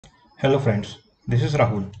Hello friends, this is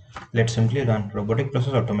Rahul. Let's simply run robotic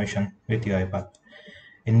process automation with UiPath.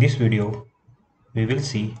 In this video, we will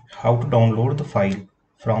see how to download the file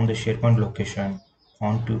from the SharePoint location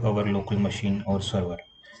onto our local machine or server.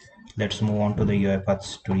 Let's move on to the UiPath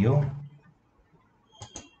Studio.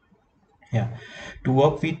 Yeah, to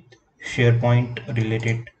work with SharePoint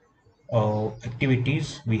related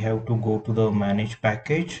activities, we have to go to the manage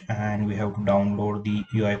package and we have to download the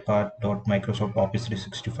UiPath.Microsoft Office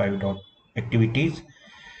 365.activities.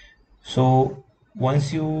 So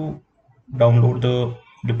once you download the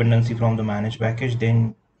dependency from the manage package,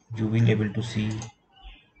 then you will able to see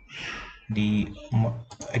the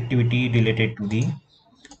activity related to the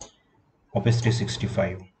Office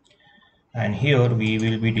 365. And here we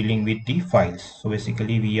will be dealing with the files. So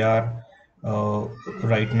basically we are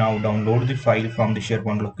right now download the file from the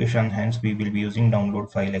SharePoint location, hence we will be using download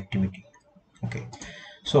file activity. Okay,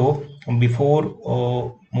 so before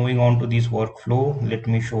moving on to this workflow, let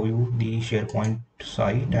me show you the SharePoint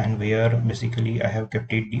site and where basically I have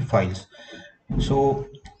kept it the files. So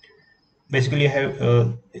basically I have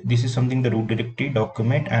this is something the root directory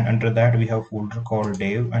document, and under that we have folder called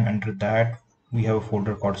dev, and under that we have a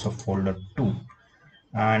folder called subfolder 2,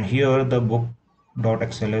 and here the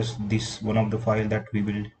book.xls, this one of the file that we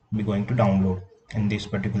will be going to download in this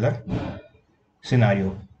particular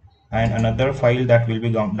scenario. And another file that will be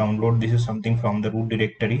download, this is something from the root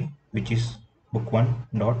directory, which is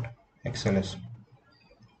book1.xls.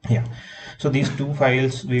 Yeah, so these two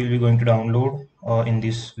files we will be going to download in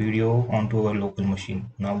this video onto our local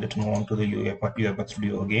machine. Now let's move on to the UiPath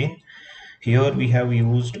Studio again. Here we have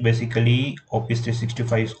used basically Office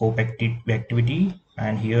 365 scope activity,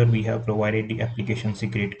 and here we have provided the application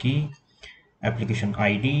secret key, application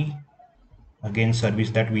ID, again service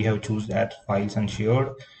that we have choose as files and shared,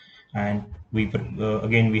 and we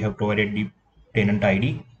again we have provided the tenant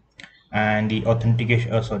ID and the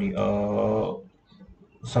authentication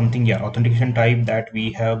something, yeah, authentication type that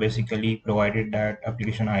we have basically provided that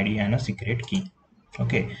application ID and a secret key.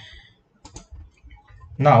 Okay,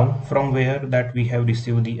 now from where that we have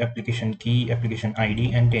received the application key, application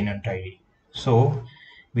ID and tenant ID, so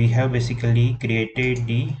we have basically created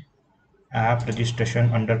the app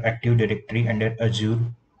registration under Active Directory under Azure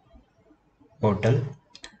portal.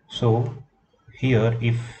 So here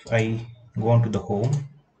if I go on to the home,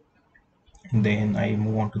 then I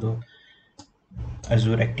move on to the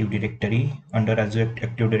Azure Active Directory. Under Azure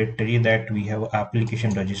Active Directory that we have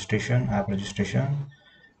application registration, app registration,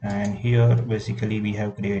 and here basically we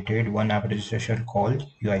have created one app registration called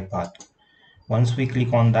UiPath. Once we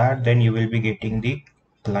click on that, then you will be getting the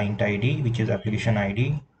client ID, which is application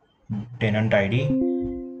ID, tenant ID,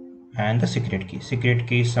 and the secret key. Secret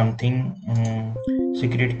key is something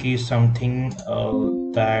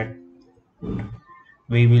that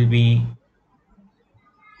we will be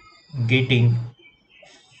getting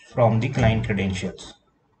from the client credentials.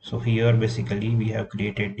 So here basically we have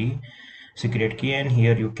created the secret key, and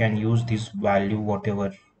here you can use this value,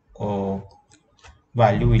 whatever uh,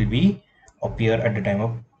 value will be appear at the time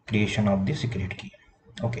of creation of the secret key.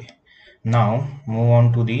 Okay, now move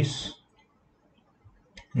on to this.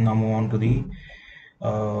 Now move on to the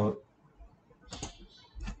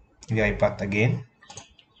UiPath again.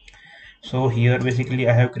 So here basically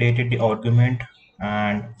I have created the argument,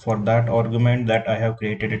 and for that argument that I have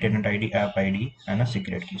created a tenant ID, app ID and a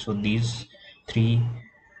secret key. So these three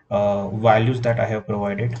values that I have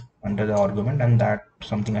provided under the argument, and that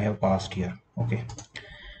something I have passed here. Okay,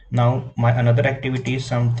 now my another activity is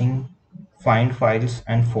something find files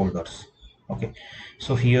and folders. Okay,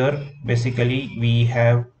 so here basically we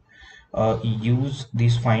have use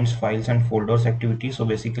these finds files and folders activity. So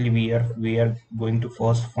basically we are going to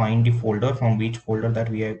first find the folder from which folder that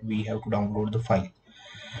we have to download the file.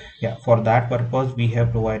 Yeah, for that purpose we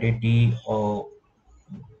have provided the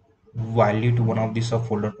value to one of the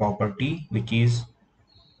subfolder property, which is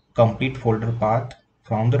complete folder path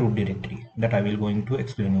from the root directory, that I will going to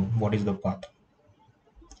explain you what is the path.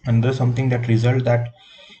 And there's something that result that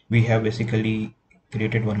we have basically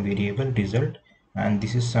created one variable result, and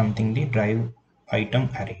this is something the drive item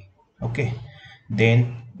array. Okay,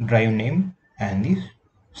 then drive name and the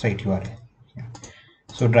site URL.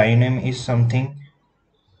 So drive name is something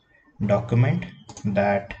document,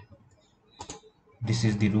 that this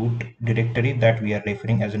is the root directory that we are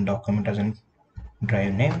referring as a document as a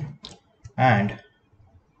drive name, and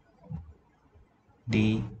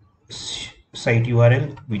the site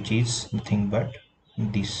URL, which is nothing but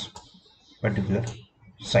this particular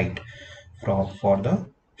site for the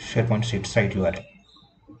SharePoint site URL.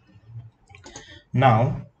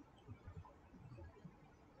 Now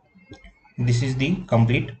this is the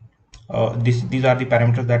complete These are the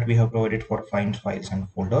parameters that we have provided for find files and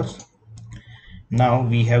folders. Now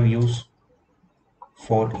we have used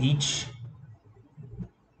for each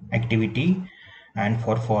activity, and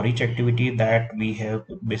for each activity that we have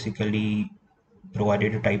basically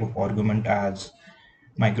provided a type of argument as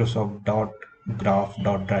Microsoft dot graph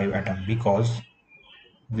dot drive atom, because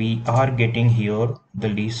we are getting here the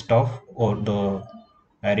list of or the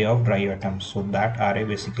array of drive atoms. So that array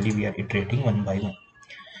basically we are iterating one by one.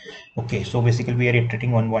 Okay, so basically we are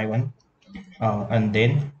iterating one by one, and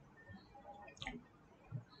then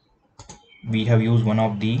we have used one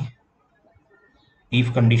of the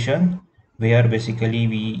if condition, where basically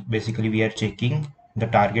we are checking the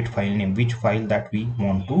target file name, which file that we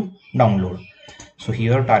want to download. So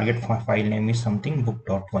here target file name is something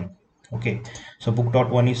book.1. Okay, so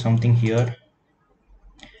book.1 is something here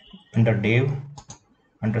under dev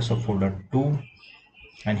under subfolder 2,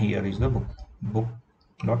 and here is the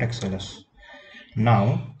book.xls.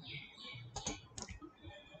 Now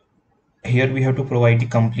here we have to provide the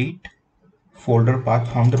complete folder path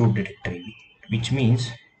from the root directory, which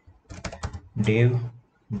means dev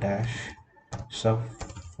dash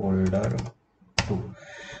subfolder 2.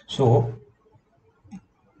 So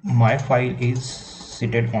my file is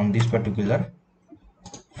seated on this particular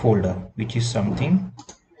folder, which is something,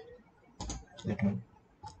 let me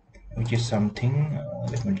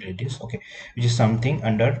let me delete this. Okay, which is something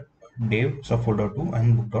under dev subfolder 2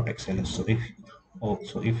 and book.xls. So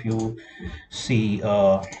if you see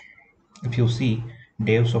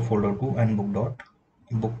dev subfolder 2 and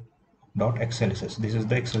book.xls, this is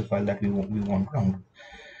the excel file that we want to download.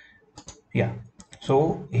 Yeah,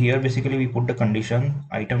 so here basically we put the condition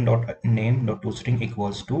item dot name dot toString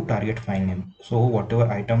equals to target file name. So whatever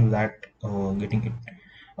item that getting it,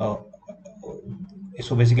 uh,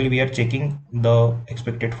 so basically we are checking the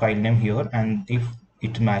expected file name here, and if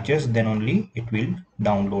it matches then only it will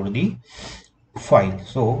download the file.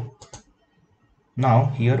 So now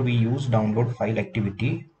here we use download file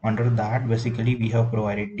activity. Under that basically we have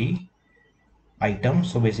provided the item,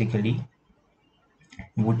 so basically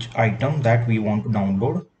which item that we want to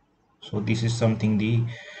download. So this is something the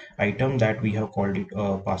item that we have called it,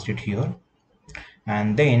 passed it here,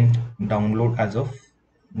 and then download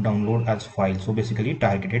as file. So basically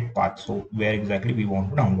targeted path, so where exactly we want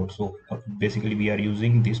to download. So basically we are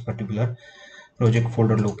using this particular project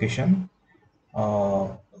folder location.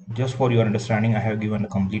 Just for your understanding, I have given a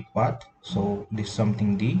complete path. So this is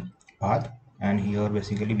something the path, and here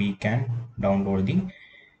basically we can download the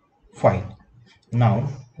file. Now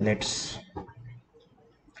let's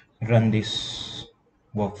run this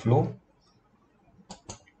workflow.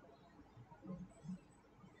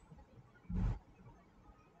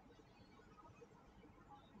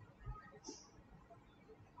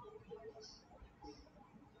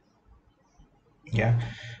 Yeah,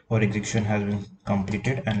 our execution has been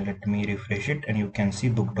completed, and let me refresh it, and you can see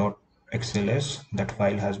book.xls, that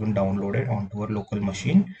file has been downloaded onto our local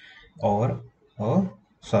machine or a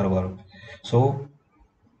server. So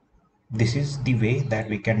this is the way that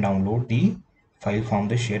we can download the file from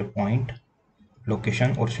the SharePoint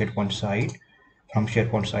location or SharePoint site, from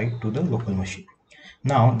SharePoint site to the local machine.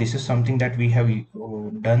 Now this is something that we have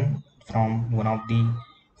done from one of the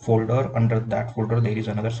folder. Under that folder there is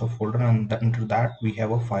another subfolder, and under that we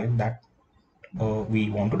have a file that we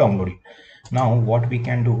want to download it. Now what we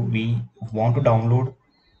can do, we want to download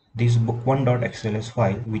this book1.xls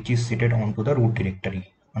file, which is seated onto the root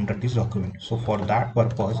directory under this document. So for that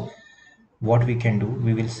purpose, what we can do,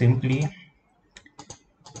 we will simply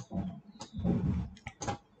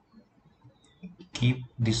keep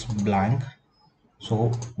this blank,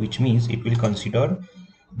 so which means it will consider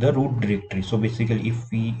the root directory. So basically if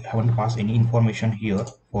we haven't passed any information here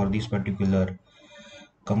for this particular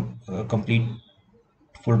complete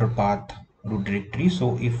folder path root directory,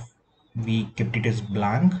 so if we kept it as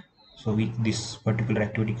blank, so this particular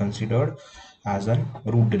activity considered as an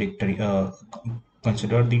root directory,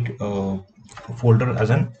 consider the folder as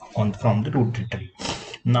an on from the root directory.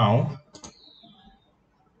 Now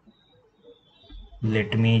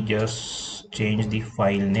let me just change the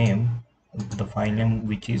file name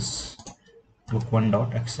which is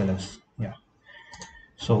book1.xls. Yeah,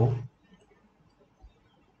 so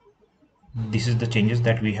this is the changes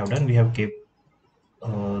that we have done. We have kept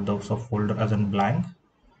the subfolder as in blank,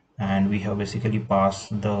 and we have basically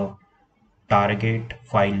passed the target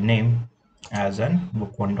file name as an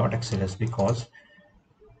book1.xls, because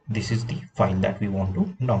this is the file that we want to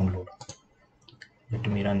download. Let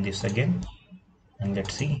me run this again and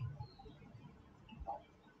let's see.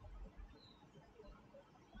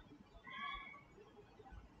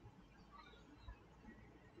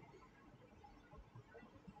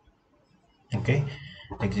 Okay,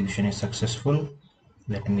 execution is successful.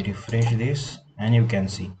 Let me refresh this, and you can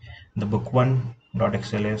see the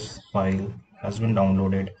book1.xls file has been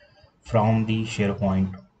downloaded from the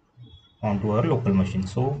SharePoint onto our local machine.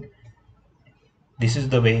 So this is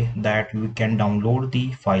the way that we can download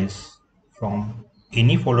the files from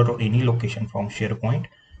any folder or any location from SharePoint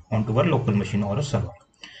onto our local machine or a server.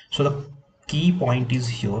 So the key point is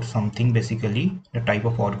here something, basically the type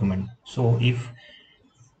of argument. So if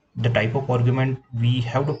the type of argument we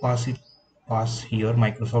have to pass here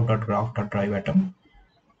Microsoft.graph.drive atom,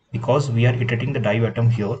 because we are iterating the drive atom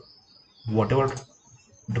here, whatever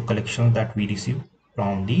the collection that we receive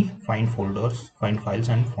from the find files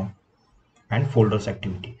and folders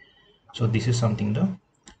activity. So this is something the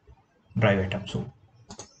drive atom. So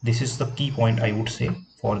this is the key point, I would say,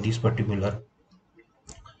 for this particular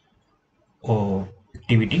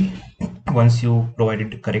activity. Once you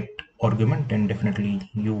provided the correct argument, then definitely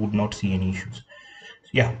you would not see any issues.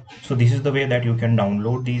 Yeah, so this is the way that you can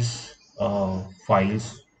download these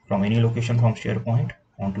files from any location from SharePoint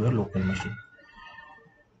onto your local machine.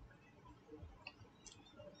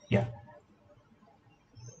 Yeah,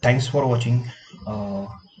 thanks for watching.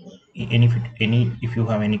 If you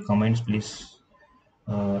have any comments, please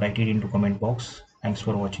write it into comment box. Thanks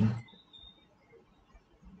for watching.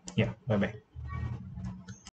 Yeah, bye bye.